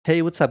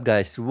Hey, what's up,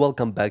 guys?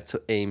 Welcome back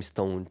to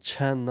Aimstone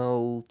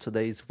channel.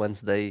 Today is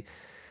Wednesday,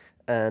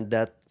 and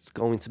that's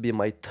going to be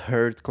my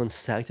third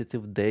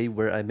consecutive day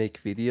where I make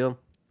video.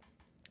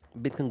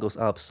 Bitcoin goes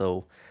up,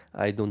 so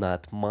I do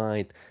not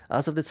mind.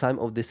 As of the time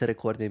of this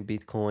recording,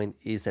 Bitcoin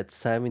is at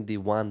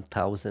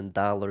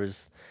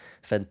 $71,000.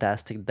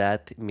 Fantastic.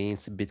 That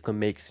means Bitcoin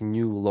makes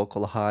new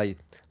local high.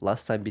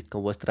 Last time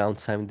Bitcoin was around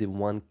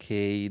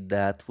 71K.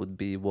 That would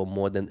be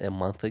more than a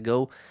month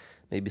ago,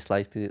 maybe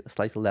slightly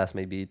less,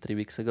 maybe 3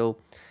 weeks ago.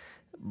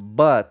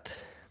 But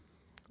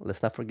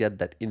let's not forget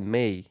that in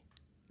May,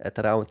 at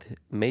around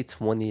May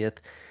 20th,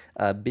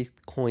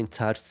 Bitcoin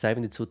touched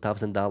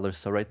 $72,000.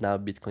 So right now,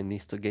 Bitcoin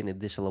needs to gain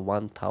additional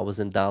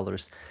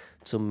 $1,000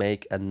 to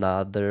make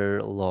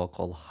another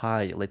local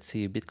high. Let's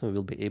see if Bitcoin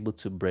will be able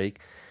to break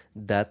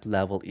that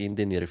level in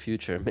the near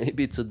future.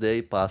 Maybe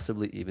today,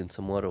 possibly even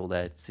tomorrow.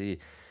 Let's see.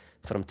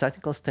 From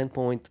technical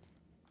standpoint,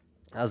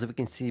 as we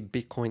can see,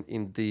 Bitcoin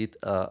indeed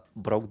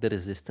broke the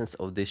resistance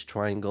of this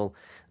triangle.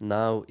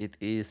 Now it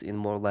is in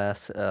more or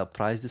less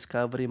price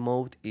discovery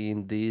mode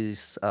in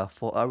this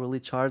 4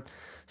 hourly chart.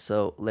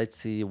 So let's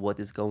see what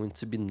is going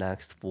to be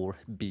next for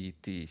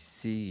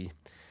BTC.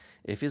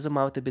 If you zoom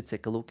out a bit,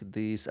 take a look at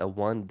this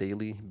one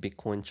daily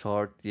Bitcoin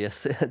chart.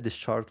 Yes, this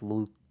chart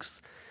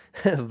looks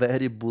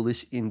very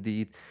bullish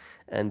indeed.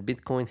 And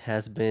Bitcoin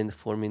has been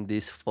forming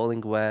this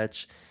falling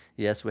wedge.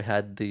 Yes, we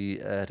had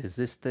the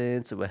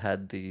resistance, we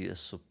had the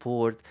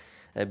support.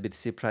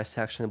 BTC price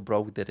action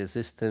broke the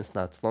resistance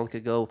not long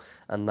ago,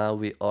 and now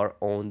we are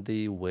on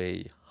the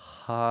way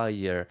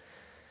higher.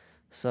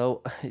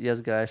 So, yes,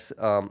 guys,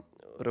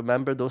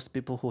 remember those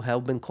people who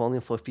have been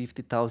calling for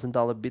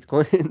 $50,000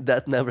 Bitcoin?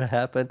 That never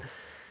happened.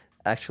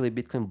 Actually,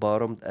 Bitcoin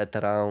bottomed at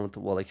around,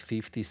 well, like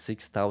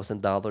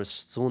 $56,000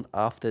 soon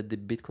after the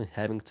Bitcoin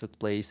halving took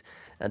place.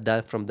 And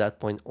then from that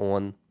point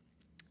on,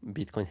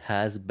 Bitcoin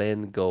has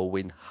been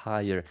going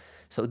higher.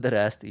 So the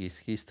rest is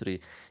history.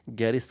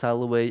 Gary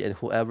Salaway and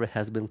whoever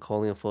has been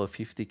calling for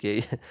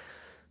 50K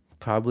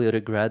probably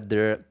regret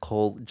their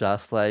call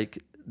just like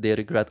they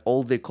regret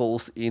all the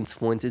calls in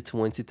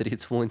 2023,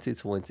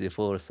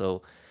 2024.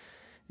 So,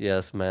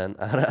 yes, man,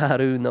 I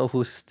don't know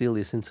who still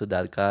listens to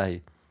that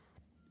guy.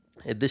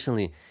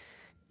 Additionally,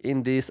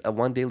 in this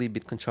one daily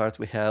Bitcoin chart,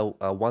 we have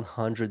a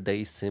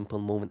 100-day simple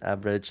moving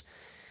average.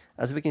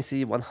 As we can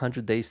see,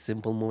 100 days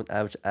simple moving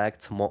average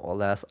acts more or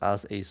less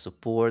as a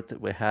support.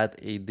 We had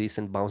a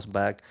decent bounce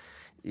back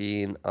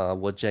in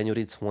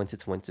January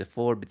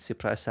 2024. BTC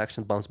price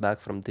action bounced back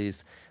from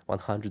this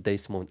 100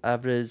 days moving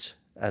average,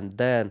 and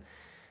then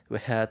we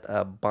had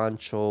a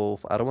bunch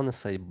of, I don't want to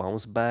say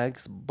bounce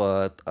backs,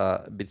 but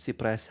BTC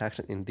price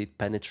action indeed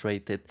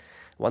penetrated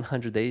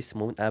 100 days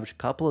moving average a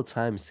couple of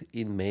times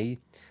in May,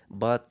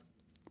 but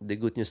the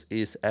good news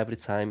is every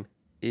time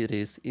it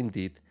is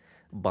indeed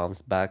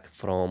bounce back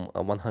from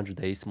a 100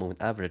 days moving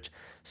average.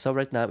 So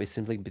right now it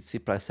seems like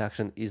BTC price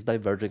action is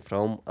diverging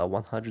from a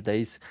 100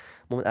 days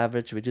moving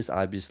average, which is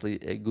obviously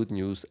a good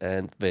news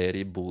and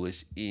very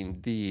bullish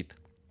indeed.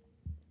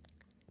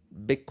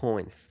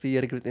 Bitcoin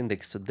fear grid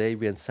index today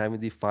we are at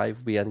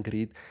 75. We are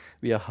greed,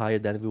 we are higher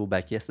than we were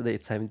back yesterday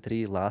at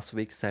 73, last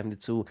week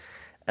 72.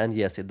 And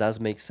yes, it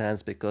does make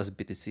sense because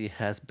BTC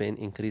has been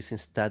increasing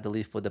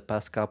steadily for the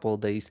past couple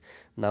of days.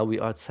 Now we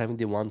are at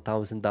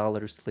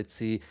 $71,000. Let's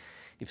see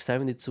if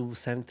 72,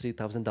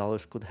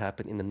 $73,000 could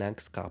happen in the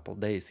next couple of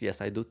days.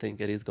 Yes, I do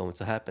think it is going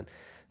to happen.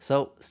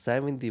 So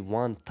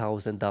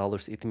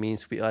 $71,000, it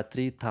means we are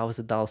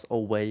 $3,000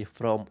 away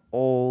from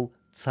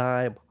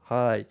all-time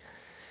high.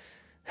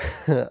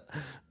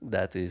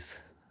 That is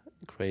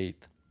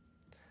great.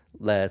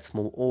 Let's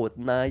move on.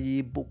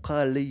 Nayib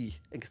Bukele.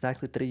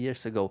 Exactly 3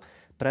 years ago,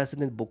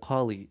 President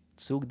Bukele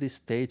took the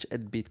stage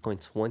at Bitcoin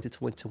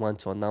 2021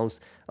 to announce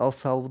El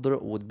Salvador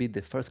would be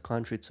the first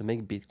country to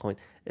make Bitcoin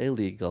a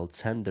legal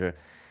tender.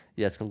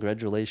 Yes,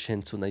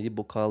 congratulations to Nayib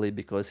Bukele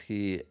because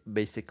he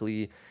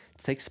basically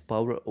takes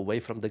power away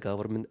from the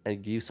government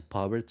and gives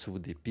power to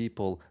the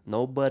people.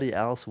 Nobody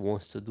else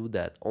wants to do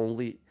that.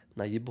 Only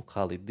Nayib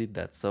Bukele did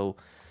that. So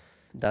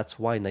that's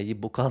why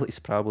Nayib Bukele is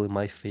probably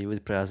my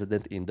favorite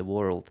president in the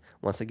world.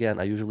 Once again,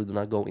 I usually do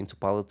not go into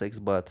politics,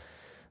 but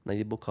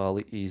Nayib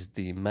Bukele is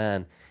the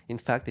man. In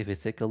fact, if you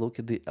take a look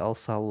at the El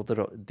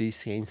Salvador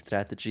DCN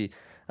strategy,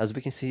 as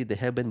we can see, they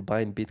have been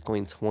buying Bitcoin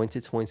in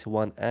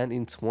 2021 and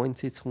in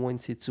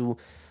 2022.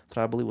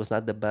 Probably was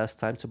not the best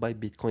time to buy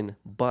Bitcoin,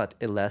 but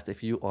unless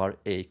if you are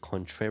a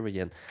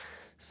contrarian.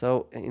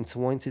 So in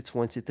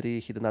 2023,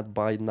 he did not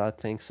buy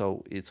nothing,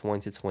 so it's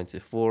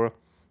 2024.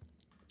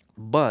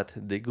 But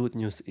the good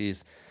news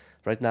is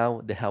right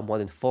now they have more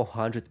than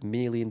 $400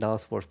 million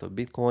worth of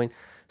Bitcoin.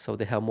 So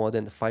they have more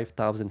than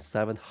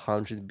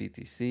 5,700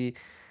 BTC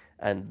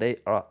and they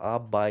are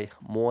up by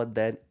more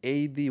than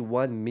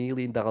 $81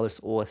 million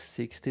or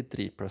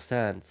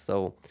 63%.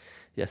 So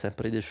yes, I'm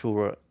pretty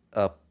sure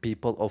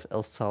people of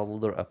El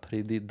Salvador are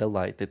pretty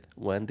delighted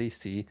when they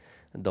see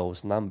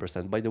those numbers.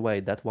 And by the way,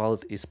 that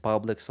wallet is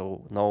public,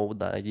 so no,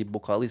 the Nayib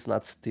Bukele is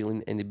not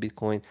stealing any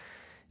Bitcoin.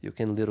 You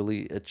can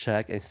literally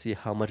check and see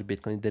how much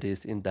Bitcoin there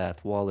is in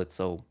that wallet.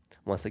 So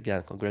Once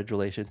again,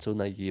 congratulations to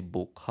Nayib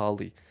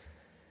Bukhari.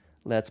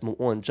 Let's move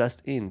on.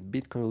 Just in,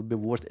 Bitcoin will be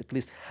worth at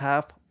least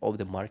half of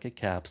the market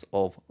caps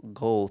of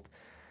gold.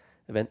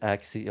 When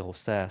XCO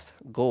says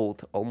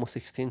gold almost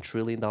 $16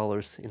 trillion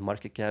in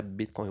market cap,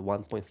 Bitcoin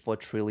 1.4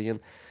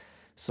 trillion.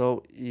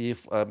 So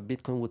if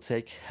Bitcoin would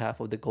take half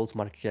of the gold's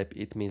market cap,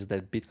 it means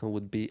that Bitcoin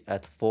would be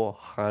at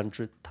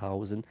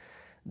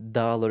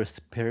 $400,000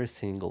 per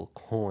single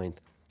coin.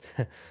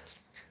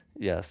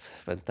 Yes,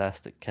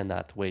 fantastic.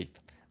 Cannot wait.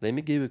 Let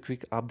me give you a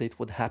quick update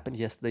what happened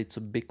yesterday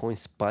to Bitcoin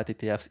spot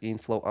ETFs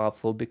inflow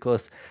outflow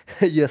because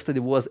yesterday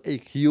was a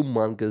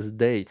humongous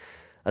day.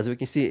 As we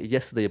can see,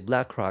 yesterday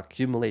BlackRock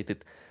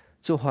accumulated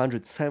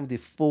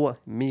 $274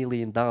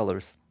 million.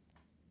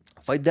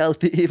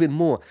 Fidelity even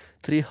more,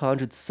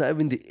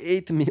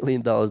 $378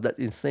 million. That's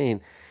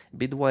insane.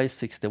 Bitwise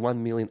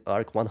 61 million,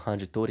 ARK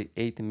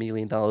 $138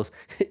 million.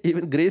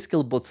 Even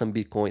Grayscale bought some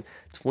Bitcoin,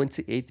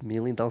 $28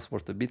 million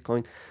worth of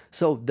Bitcoin.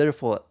 So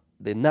therefore,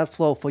 the net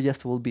flow for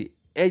yesterday will be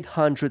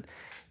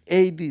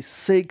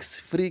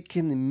 886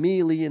 freaking $1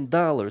 million.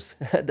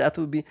 That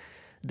would be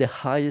the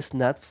highest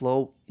net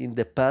flow in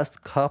the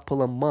past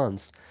couple of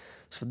months.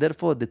 So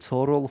therefore, the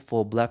total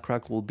for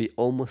BlackRock will be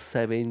almost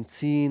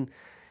 17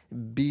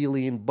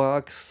 billion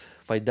bucks.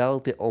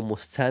 Fidelity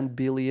almost 10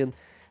 billion.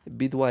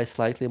 Bitwise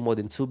slightly more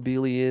than 2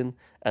 billion,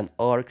 and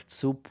ARK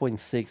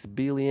 2.6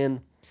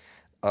 billion.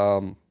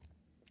 Um,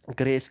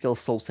 Grayscale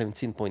sold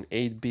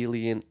 17.8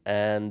 billion,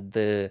 and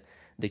the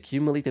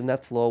cumulative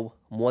net flow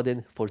more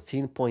than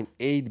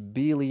 14.8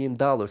 billion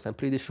dollars. I'm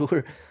pretty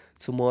sure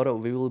tomorrow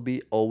we will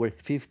be over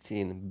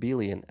 15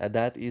 billion, and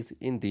that is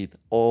indeed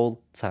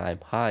all-time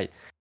high.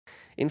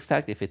 In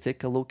fact, if you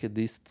take a look at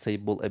this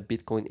table, a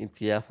Bitcoin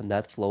ETF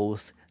net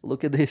flows,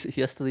 look at this.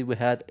 Yesterday we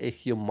had a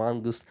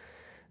humongous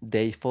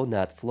day for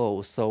net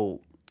flow. So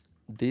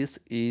this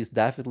is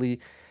definitely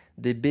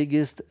the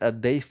biggest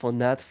day for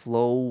net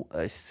flow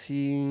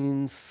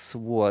since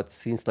what?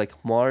 Since like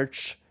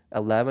March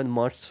 11,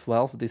 March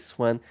 12. This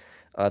one,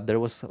 there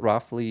was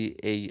roughly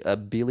a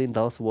billion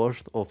dollars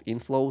worth of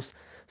inflows.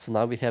 So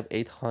now we have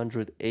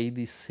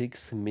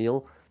 886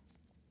 mil.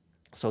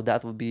 So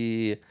that would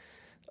be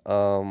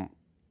um,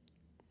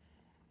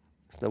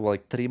 so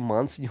like 3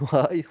 months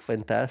UI.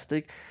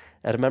 Fantastic.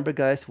 And remember,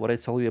 guys, what I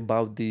told you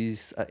about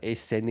this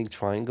ascending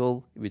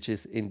triangle, which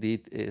is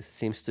indeed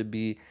seems to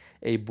be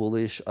a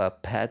bullish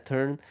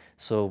pattern.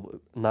 So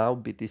now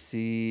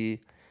BTC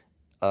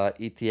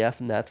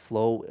ETF net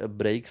flow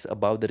breaks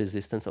above the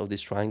resistance of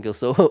this triangle.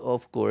 So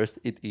of course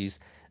it is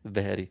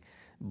very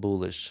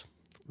bullish.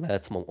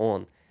 Let's move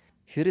on.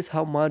 Here is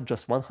how much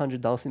just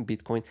 $100 in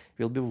Bitcoin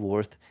will be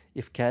worth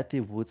if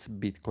Cathy Wood's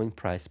Bitcoin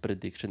price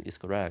prediction is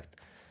correct.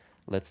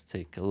 Let's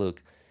take a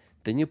look.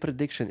 The new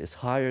prediction is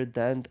higher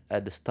than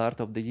at the start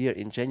of the year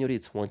in January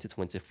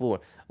 2024.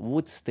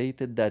 Wood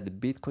stated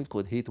that Bitcoin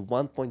could hit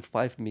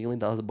 $1.5 million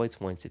by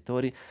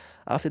 2030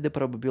 after the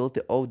probability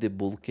of the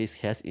bull case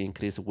has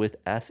increased with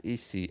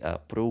SEC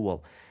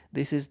approval.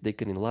 This is the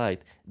green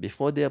light.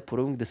 Before they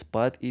approving the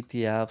spot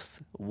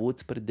ETFs,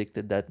 Woods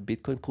predicted that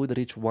Bitcoin could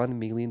reach $1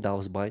 million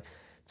by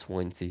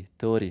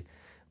 2030.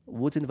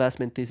 Wood's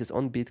investment thesis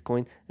on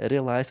Bitcoin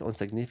relies on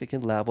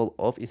significant level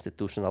of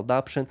institutional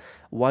adoption,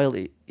 while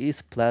it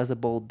is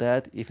plausible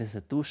that if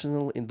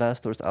institutional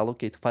investors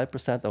allocate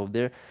 5% of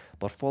their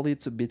portfolio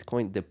to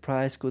Bitcoin, the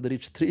price could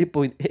reach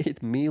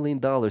 $3.8 million.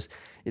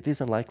 It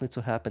is unlikely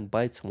to happen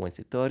by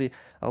 2030,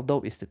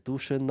 although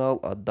institutional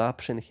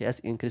adoption has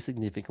increased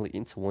significantly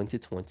in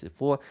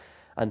 2024.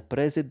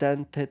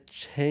 Unprecedented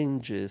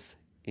changes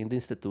in the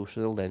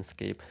institutional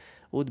landscape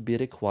would be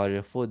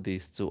required for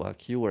this to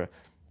occur.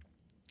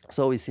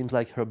 So it seems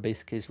like her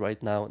base case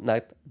right now,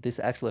 not this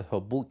actually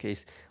her bull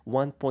case,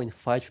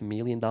 $1.5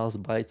 million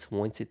by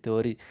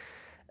 2030.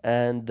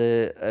 And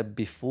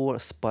before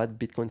spot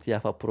Bitcoin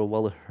TF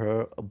approval,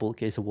 her bull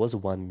case was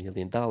 $1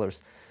 million.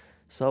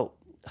 So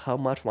how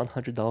much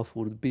 $100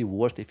 would be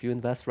worth if you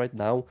invest right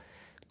now,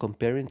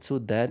 comparing to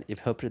then if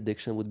her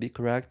prediction would be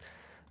correct?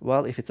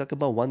 Well, if you talk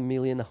about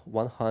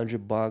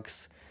 1,100,000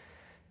 bucks,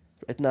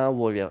 right now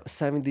we are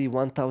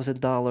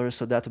 $71,000,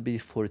 so that would be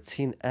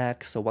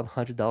 14x. So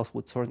 $100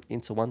 would turn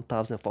into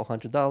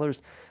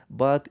 $1,400.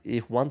 But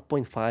if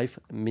 1.5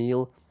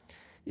 mil,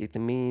 it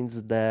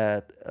means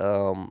that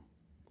well,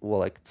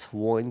 like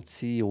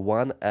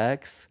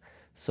 21x.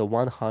 So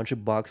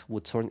 100 bucks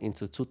would turn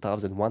into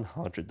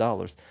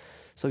 $2,100.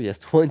 So yes,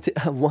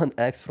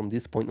 21x from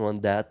this point on.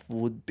 That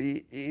would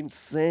be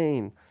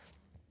insane.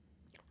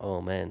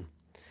 Oh man.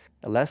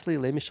 Lastly,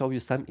 let me show you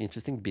some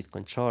interesting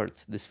Bitcoin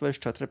charts. This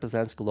first chart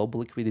represents global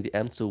liquidity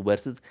M2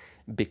 versus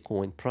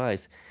Bitcoin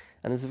price.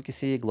 And as we can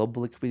see,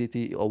 global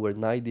liquidity over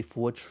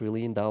 $94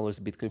 trillion,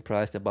 Bitcoin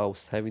price about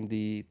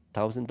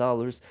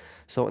 $70,000.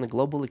 So on the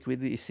global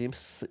liquidity, it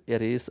seems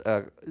it is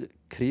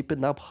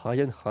creeping up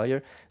higher and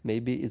higher.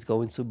 Maybe it's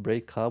going to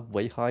break up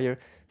way higher,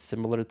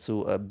 similar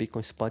to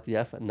Bitcoin spot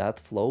ETF net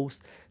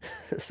flows.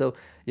 So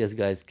yes,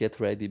 guys, get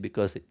ready,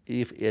 because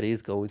if it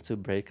is going to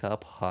break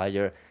up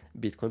higher,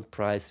 Bitcoin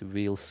price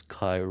will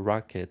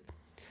skyrocket.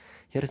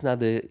 Here is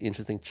another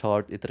interesting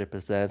chart. It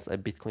represents a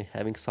Bitcoin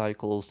halving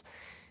cycles.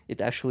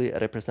 It actually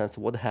represents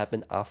what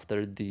happened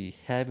after the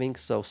halving.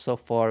 So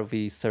far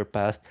we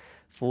surpassed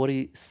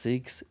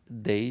 46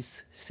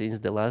 days since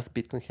the last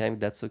Bitcoin halving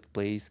that took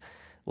place,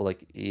 well,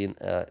 like in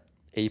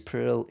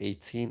April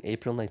 18,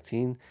 April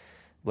 19,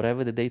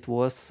 whatever the date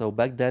was. So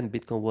back then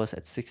Bitcoin was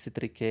at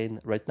 63K, and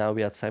right now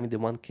we are at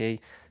 71K.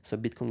 So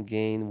Bitcoin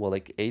gained, well,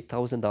 like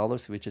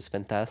 $8,000, which is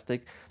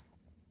fantastic.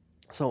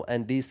 So,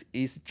 and this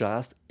is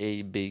just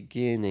a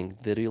beginning.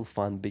 The real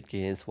fun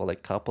begins, well, a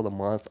couple of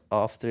months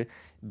after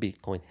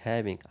Bitcoin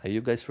halving. Are you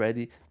guys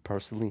ready?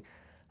 Personally,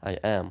 I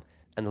am.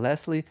 And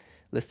lastly,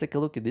 let's take a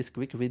look at this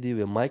quick video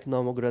where Mike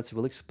Novogratz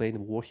will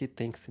explain where he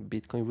thinks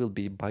Bitcoin will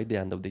be by the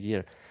end of the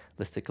year.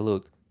 Let's take a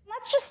look.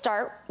 Let's just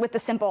start with the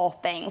simple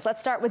things.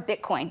 Let's start with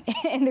Bitcoin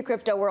in the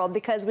crypto world,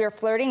 because we're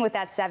flirting with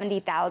that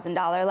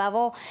 $70,000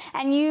 level.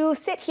 And you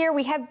sit here,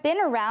 we have been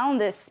around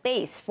this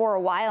space for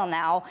a while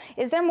now.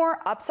 Is there more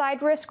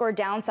upside risk or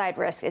downside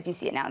risk as you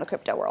see it now in the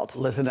crypto world?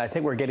 Listen, I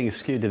think we're getting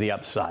skewed to the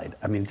upside.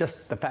 I mean,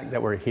 just the fact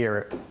that we're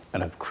here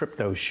at a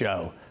crypto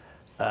show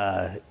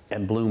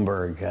and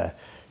Bloomberg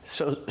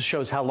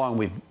shows how long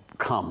we've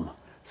come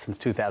since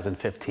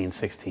 2015,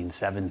 16,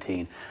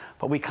 17.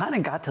 But we kind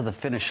of got to the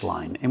finish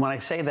line. And when I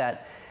say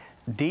that,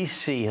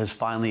 DC has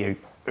finally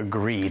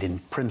agreed in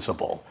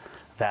principle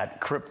that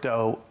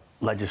crypto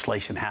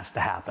legislation has to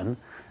happen,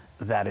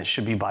 that it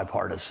should be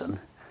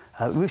bipartisan.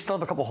 We still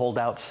have a couple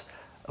holdouts,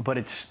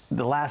 but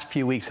the last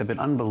few weeks have been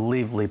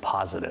unbelievably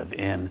positive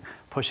in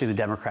pushing the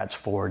Democrats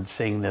forward,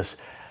 seeing this.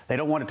 They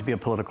don't want it to be a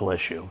political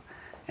issue.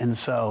 And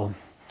so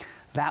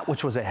that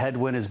which was a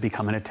headwind is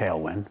becoming a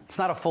tailwind. It's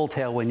not a full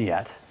tailwind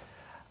yet.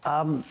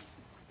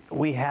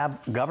 We have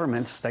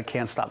governments that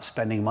can't stop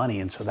spending money,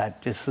 and so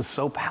that just is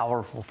so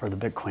powerful for the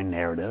Bitcoin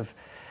narrative.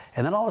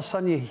 And then all of a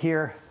sudden you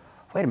hear,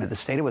 wait a minute, the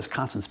state of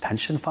Wisconsin's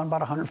pension fund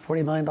bought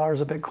 $140 million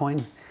of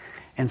Bitcoin.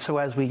 And so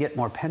as we get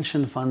more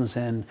pension funds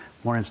in,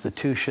 more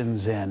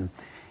institutions in,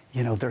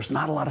 you know, there's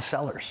not a lot of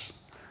sellers.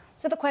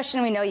 So the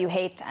question we know you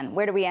hate then,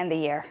 where do we end the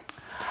year?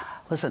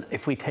 Listen,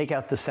 if we take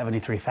out the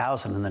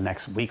 73,000 in the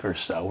next week or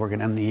so, we're going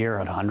to end the year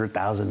at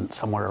 100,000,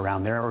 somewhere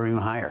around there, or even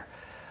higher.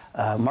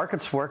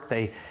 Markets work,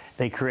 they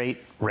create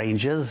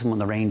ranges, and when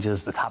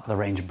the top of the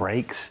range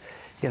breaks,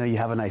 you know, you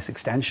have a nice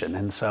extension.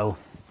 And so,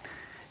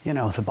 you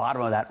know, the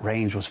bottom of that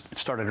range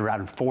started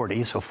around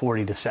 40, so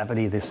 40 to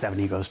 70, the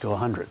 70 goes to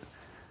 100.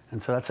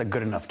 And so that's a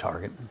good enough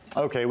target.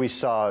 Okay, we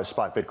saw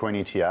spot Bitcoin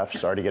ETFs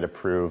start to get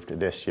approved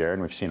this year,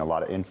 and we've seen a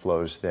lot of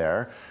inflows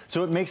there.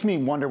 So it makes me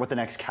wonder what the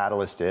next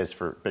catalyst is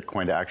for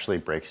Bitcoin to actually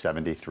break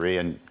 73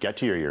 and get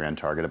to your year-end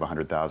target of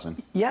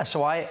 100,000. Yeah,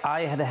 so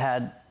I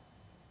had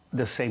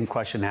the same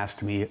question asked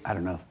to me, I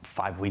don't know,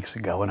 5 weeks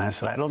ago, and I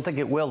said, I don't think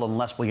it will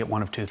unless we get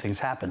one of two things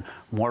happen.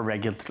 More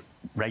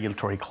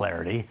regulatory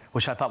clarity,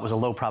 which I thought was a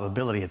low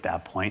probability at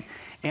that point,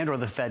 and or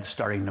the Fed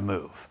starting to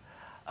move.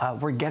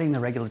 We're getting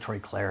the regulatory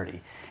clarity.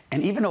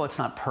 And even though it's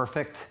not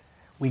perfect,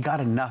 we got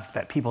enough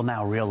that people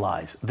now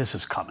realize this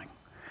is coming.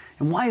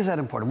 And why is that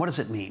important? What does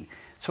it mean?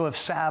 So if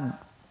SAB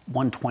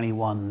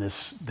 121,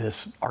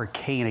 this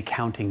arcane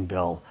accounting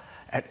bill,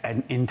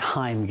 in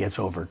time gets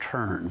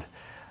overturned,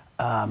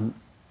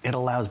 it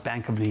allows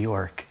Bank of New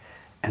York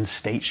and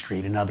State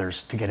Street and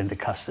others to get into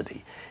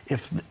custody.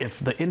 If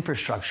the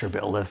infrastructure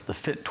bill, if the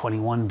FIT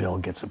 21 bill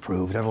gets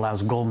approved, it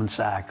allows Goldman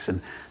Sachs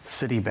and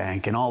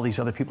Citibank and all these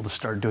other people to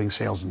start doing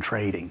sales and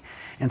trading.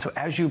 And so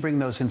as you bring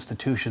those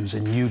institutions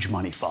in, huge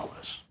money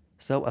follows.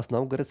 So as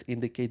Novogratz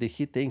indicated,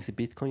 he thinks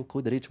Bitcoin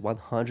could reach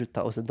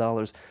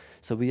 $100,000.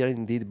 So we are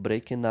indeed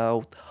breaking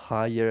out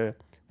higher.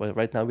 Well,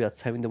 right now we are at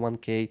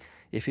 71K.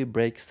 If we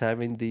break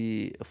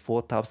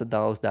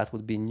 $74,000, that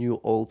would be new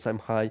all-time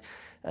high.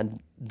 And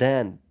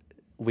then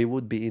we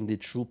would be in the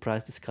true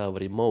price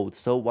discovery mode.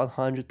 So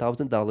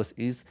 $100,000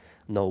 is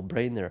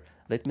no-brainer.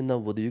 Let me know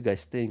what do you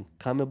guys think.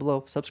 Comment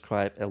below,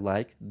 subscribe, and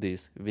like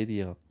this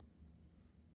video.